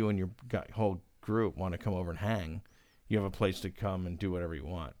here. If you and your whole group want to come over and hang, you have a place to come and do whatever you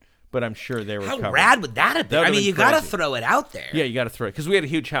want. But I'm sure they were How covered. rad would that have been? That I would've mean, been you got to crazy. throw it out there. Yeah, you got to throw it because we had a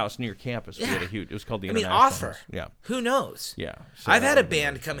huge house near campus. We Yeah. had it was called the I mean, International offer. House. Yeah, Who knows? yeah. So I've that had a would've been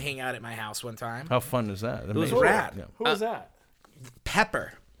band really come hang out at my house one time. How fun is that? It was Amazing. rad. Yeah. Who was that?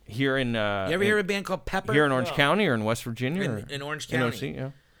 Pepper. Here in You ever hear of a band called Pepper? here in Orange No. County or in West Virginia or in Orange in County. OC? Yeah.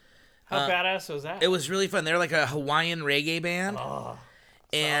 How badass was that? It was really fun. They're like a Hawaiian reggae band. Oh,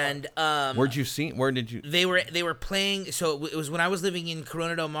 And Where'd you see? Where did you? they were playing. So it was when I was living in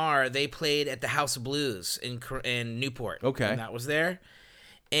Corona Del Mar. They played at the House of Blues in Newport. Okay. And that was there.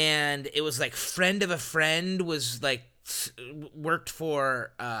 And it was like friend of a friend was like worked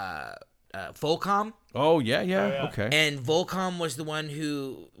for Volcom. Oh yeah. yeah. Okay. And Volcom was the one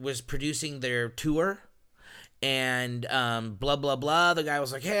who was producing their tour. And blah, blah, blah. The guy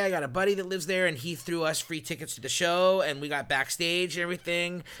was like, hey, I got a buddy that lives there. And he threw us free tickets to the show. And we got backstage and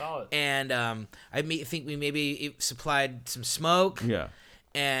everything. solid. And think we maybe supplied some smoke. yeah.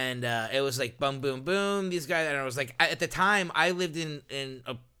 And it was like boom, boom, boom. These guys, and I was like, at the time, I lived in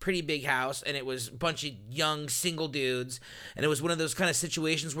a pretty big house, and it was a bunch of young single dudes, and it was one of those kind of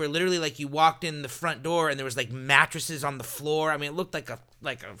situations where literally like you walked in the front door and there was like mattresses on the floor. I mean, it looked like a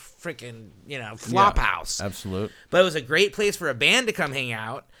freaking flop Yeah. house. Absolute. But it was a great place for a band to come hang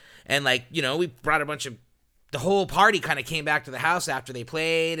out, and we brought a bunch of. The whole party kind of came back to the house after they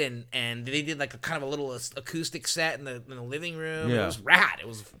played, and they did like a kind of a little acoustic set in the living room. Yeah. It was rad. It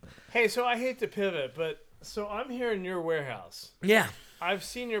was Hey, so I hate to pivot, but so I'm here in your warehouse. yeah. I've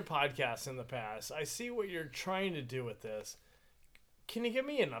seen your podcasts in the past. I see what you're trying to do with this. Can you give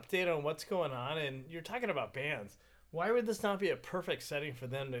me an update on what's going on? And you're talking about bands. Why would this not be a perfect setting for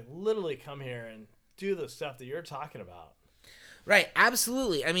them to literally come here and do the stuff that you're talking about? Right,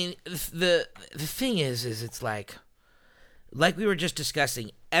 absolutely. I mean, the thing is it's like we were just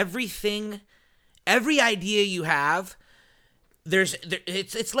discussing. Every idea you have,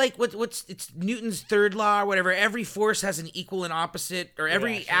 it's like it's Newton's third law or whatever. Every force has an equal and opposite, or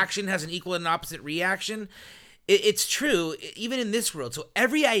every Reaction. action has an equal and opposite reaction. It's true, even in this world. So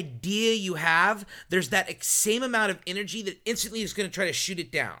every idea you have, there's that same amount of energy that instantly is going to try to shoot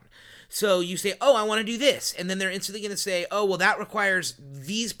it down. So you say, oh, I want to do this. And then they're instantly going to say, oh, well, that requires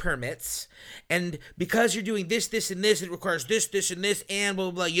these permits. And because you're doing this, this, and this, it requires this, this, and this, and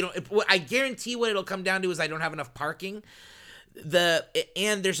blah, blah, blah. I guarantee what it'll come down to is I don't have enough parking.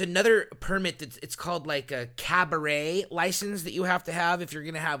 And there's another permit it's called like a cabaret license that you have to have if you're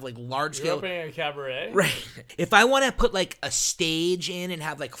going to have like large You're scale. opening a cabaret? Right. If I want to put like a stage in and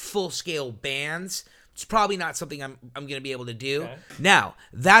have like full scale bands, it's probably not something I'm going to be able to do. Okay. Now,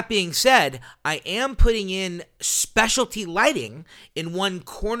 that being said, I am putting in specialty lighting in one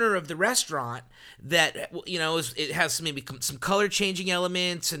corner of the restaurant that, it has maybe some color changing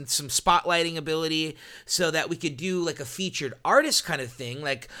elements and some spotlighting ability so that we could do like a featured artist kind of thing,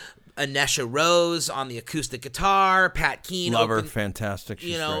 like Anesha Rose on the acoustic guitar, Pat Keane, Love her, fantastic.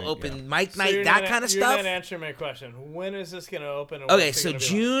 She's great, open yeah. mic So night, you're that not- kind of You're stuff. not answering my question. When is this going to open? And Okay, what's it so gonna be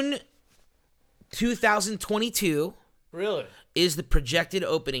like? June 2022 Really? is the projected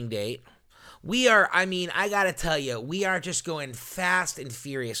opening date. I gotta tell you, we are just going fast and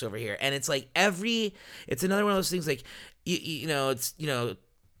furious over here. And it's like it's another one of those things like,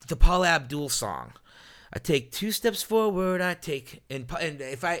 the Paula Abdul song. I take 2 steps forward. I take and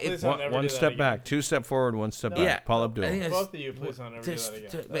if I Please don't ever one do that step again. back, 2 step forward, 1 step Yeah. back. Paul Abdul. I think Both of you, please don't ever do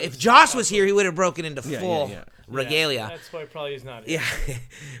that again. if Josh was here, he would have broken into full yeah. regalia. That's why probably he's not here. Yeah,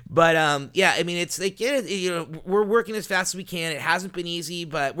 but yeah, I mean, it's like we're working as fast as we can. It hasn't been easy,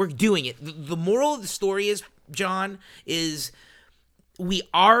 but we're doing it. The moral of the story is, John, is we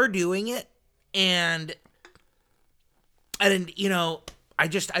are doing it, and I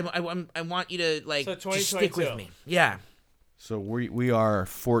want you to So just stick with 2022. me. Yeah. So we are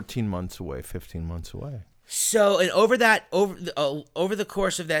 14 months away, 15 months away. So, and over the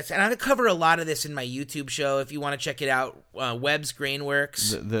course of that, and I'm gonna cover a lot of this in my YouTube show. If you want to check it out, Webb's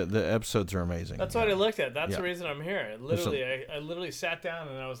Grainworks. The episodes are amazing. That's what I looked at. That's Yeah. the reason I'm here. I literally sat down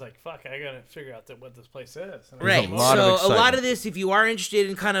and I was like, "Fuck, I gotta figure out what this place is." And I Right. was a lot of So a excitement. lot of this, if you are interested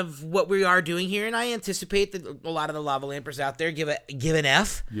in kind of what we are doing here, and I anticipate that a lot of the lava lampers out there give an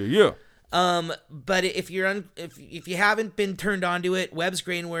F. Yeah. But if you haven't been turned on to it, Webb's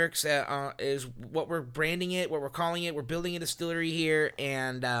Grainworks is what we're branding it, what we're calling it. We're building a distillery here,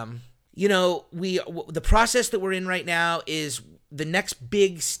 and the process that we're in right now is the next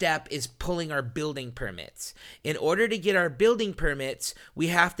big step is pulling our building permits. In order to get our building permits, we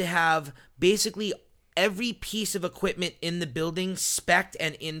have to have basically every piece of equipment in the building spec'd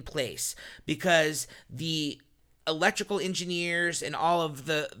and in place, because the electrical engineers and all of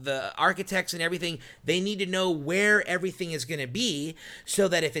the architects and everything, they need to know where everything is going to be, so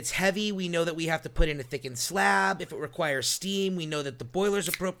that if it's heavy, we know that we have to put in a thickened slab. If it requires steam, we know that the boiler's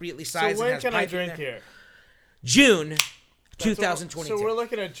appropriately sized. So and when has can I pipe in drink there. here? June So 2022. we're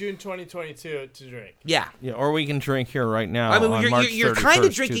looking at June 2022 to drink. Yeah. Yeah, or we can drink here right now. I mean, on you're- March you're kinda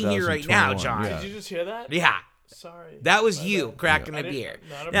 31st, drinking here right now, 2021. John. Yeah. Did you just hear that? Yeah. Sorry. That was you cracking I a didn't- beer.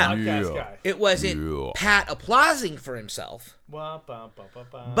 Not a Now, podcast guy. it wasn't Pat applauding for himself, Wah, bah, bah, bah,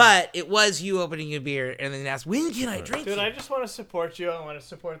 bah. but it was you opening a beer and then asked, "When can I drink?" Dude, it?" I just want to support you. I want to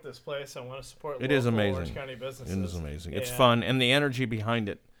support this place. I want to support It is local amazing. Orange County businesses. It is amazing. It's Yeah. fun, and the energy behind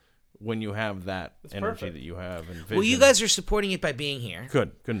it, when you have that It's energy perfect. that you have. And vision. Well, you guys are supporting it by being here.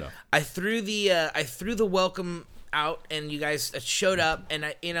 Good enough. I threw the welcome out, and you guys showed up, and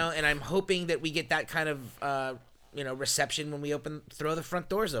I'm hoping that we get that kind of reception when we throw the front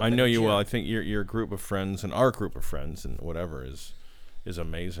doors open. I know you Sure. will. I think your group of friends and our group of friends and whatever is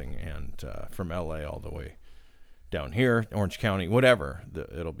amazing, and from LA all the way down here, Orange County, whatever,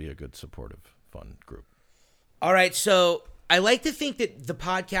 it'll be a good, supportive, fun group. All right, so I like to think that the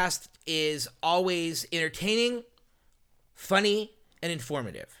podcast is always entertaining, funny, and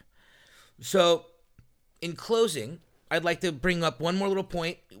informative. So, in closing, I'd like to bring up one more little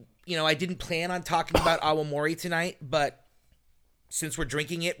point. I didn't plan on talking about Awamori tonight, but since we're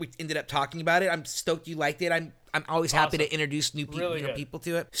drinking it, we ended up talking about it. I'm stoked you liked it. I'm always happy to introduce new people, Really good. people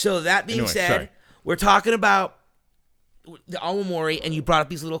to it. So that being Anyway, said, sorry. we're talking about the Awamori, and you brought up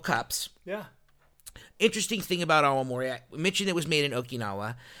these little cups. Yeah. Interesting thing about Awamori, I mentioned it was made in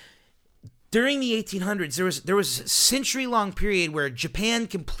Okinawa. During the 1800s, there was a century-long period where Japan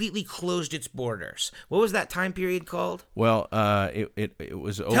completely closed its borders. What was that time period called? Well, it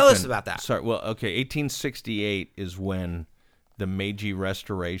was open. Tell us about that. Sorry. Well, okay. 1868 is when the Meiji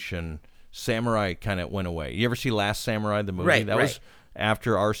Restoration samurai kind of went away. You ever see Last Samurai, the movie? Right, That right. was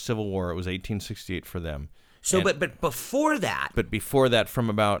after our Civil War. It was 1868 for them. So, And- but before that, But before that, from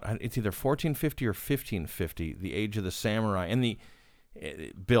about it's either 1450 or 1550, the age of the samurai, and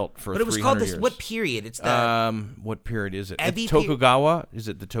built for. but it was 300 called this. years. What period? It's the What period is it? Ebi It's Tokugawa? Is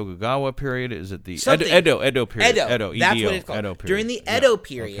it the Tokugawa period? Is it the Something. Edo period? Edo. That's EDO, what it's called. Edo period. During the Yeah. Edo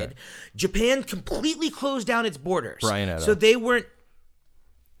period, Okay. Japan completely closed down its borders. Brian Edo. So they weren't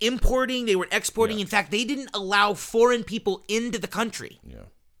importing, they weren't exporting. Yeah. In fact, they didn't allow foreign people into the country. Yeah.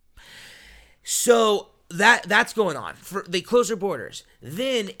 So that's going on. They closed their borders.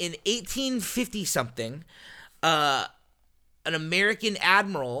 Then in 1850 something, an American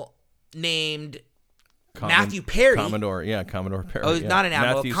admiral named Matthew Perry. Commodore Perry. Oh, yeah. not an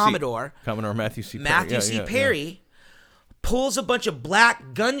admiral, Matthew C. Commodore. Commodore Matthew C. Perry. Matthew Yeah, C. yeah, yeah. Perry pulls a bunch of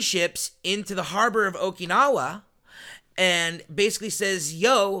black gunships into the harbor of Okinawa and basically says,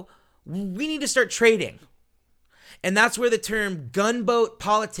 "Yo, we need to start trading." And that's where the term gunboat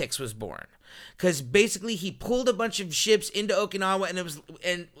politics was born. Because basically he pulled a bunch of ships into Okinawa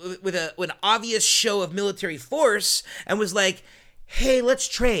and with an obvious show of military force and was like, "Hey, let's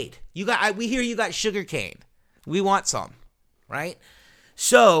trade. We hear you got sugar cane. We want some," right?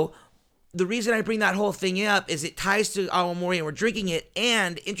 So the reason I bring that whole thing up is it ties to Awamori and we're drinking it.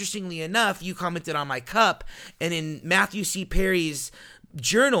 And interestingly enough, you commented on my cup, and in Matthew C. Perry's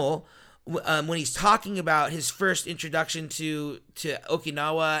journal, when he's talking about his first introduction to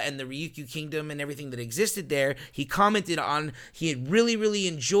Okinawa and the Ryukyu Kingdom and everything that existed there, he commented on he had really, really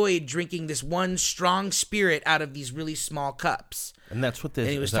enjoyed drinking this one strong spirit out of these really small cups. And that's what this.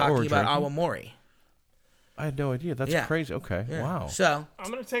 And he was is that what talking we're about drinking? Awamori. I had no idea. That's Yeah. crazy. Okay. Yeah. Wow. So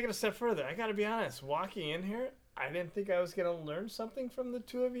I'm going to take it a step further. I got to be honest. Walking in here, I didn't think I was going to learn something from the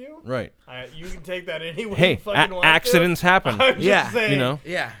two of you. Right. You can take that any way Hey, you fucking want accidents to. happen. I'm just Yeah. saying, You know.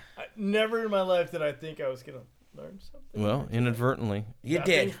 yeah, never in my life did I think I was going to learn something. Well, inadvertently. you That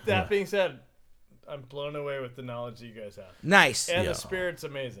did. being- that being said, I'm blown away with the knowledge that you guys have. Nice, And Yeah. the spirit's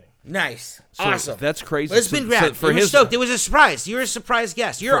amazing. nice, So awesome. That's crazy. Well, it's been rad. For It was his, stoked. It was a surprise. You're a surprise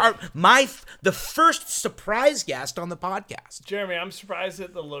guest. You're the first surprise guest on the podcast. Jeremy, I'm surprised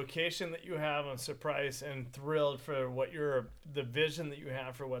at the location that you have. I'm surprised and thrilled for the vision that you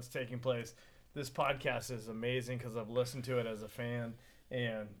have for what's taking place. This podcast is amazing because I've listened to it as a fan,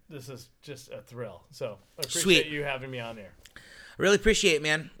 and this is just a thrill. So I appreciate Sweet. you having me on here. I really appreciate it,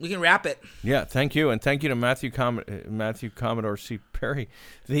 man. We can wrap it. Yeah, thank you, and thank you to Matthew Commodore C. Perry.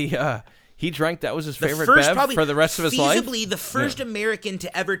 He drank, that was his favorite bev for the rest of his life. Feasibly, the first American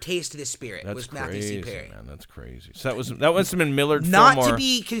to ever taste this spirit That's was crazy, Matthew C. Perry. man. That's crazy. So that must have been Millard Not Fillmore. to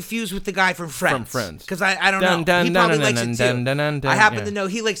be confused with the guy from Friends. From Friends. Because I don't Dun, know. dun, He dun, probably dun, likes dun, it dun, too. dun, dun, dun, I happen yeah. to know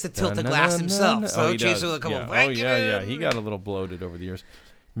he likes to tilt the Dun, glass dun, himself. dun, So he chase does. with a couple. Yeah. Oh yeah. He got a little bloated over the years.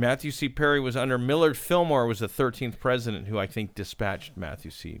 Matthew C. Perry was under Millard Fillmore, was the 13th president who I think dispatched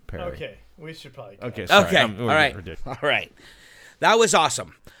Matthew C. Perry. Okay, we should probably go. Okay. Sorry. Okay. We're All right. ridiculous. All right. That was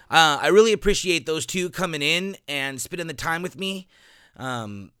awesome. I really appreciate those two coming in and spending the time with me.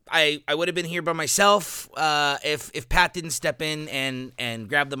 I would have been here by myself if Pat didn't step in and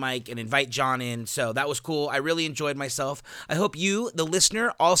grab the mic and invite John in. So that was cool. I really enjoyed myself. I hope you, the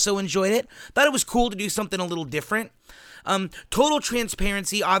listener, also enjoyed it. Thought it was cool to do something a little different. Total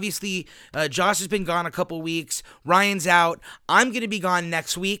transparency. Obviously, Josh has been gone a couple weeks. Ryan's out. I'm going to be gone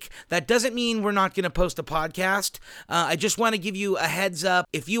next week. That doesn't mean we're not going to post a podcast. I just want to give you a heads up.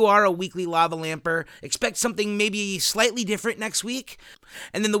 If you are a weekly Lava Lamper, expect something maybe slightly different next week.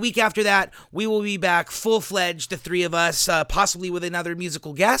 And then the week after that, we will be back full-fledged, the three of us, possibly with another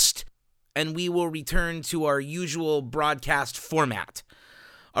musical guest. And we will return to our usual broadcast format.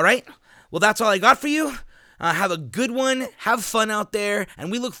 All right? Well, that's all I got for you. Have a good one. Have fun out there. And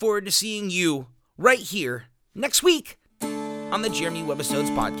we look forward to seeing you right here next week on the Jeremy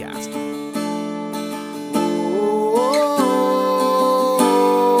Webbisodes podcast.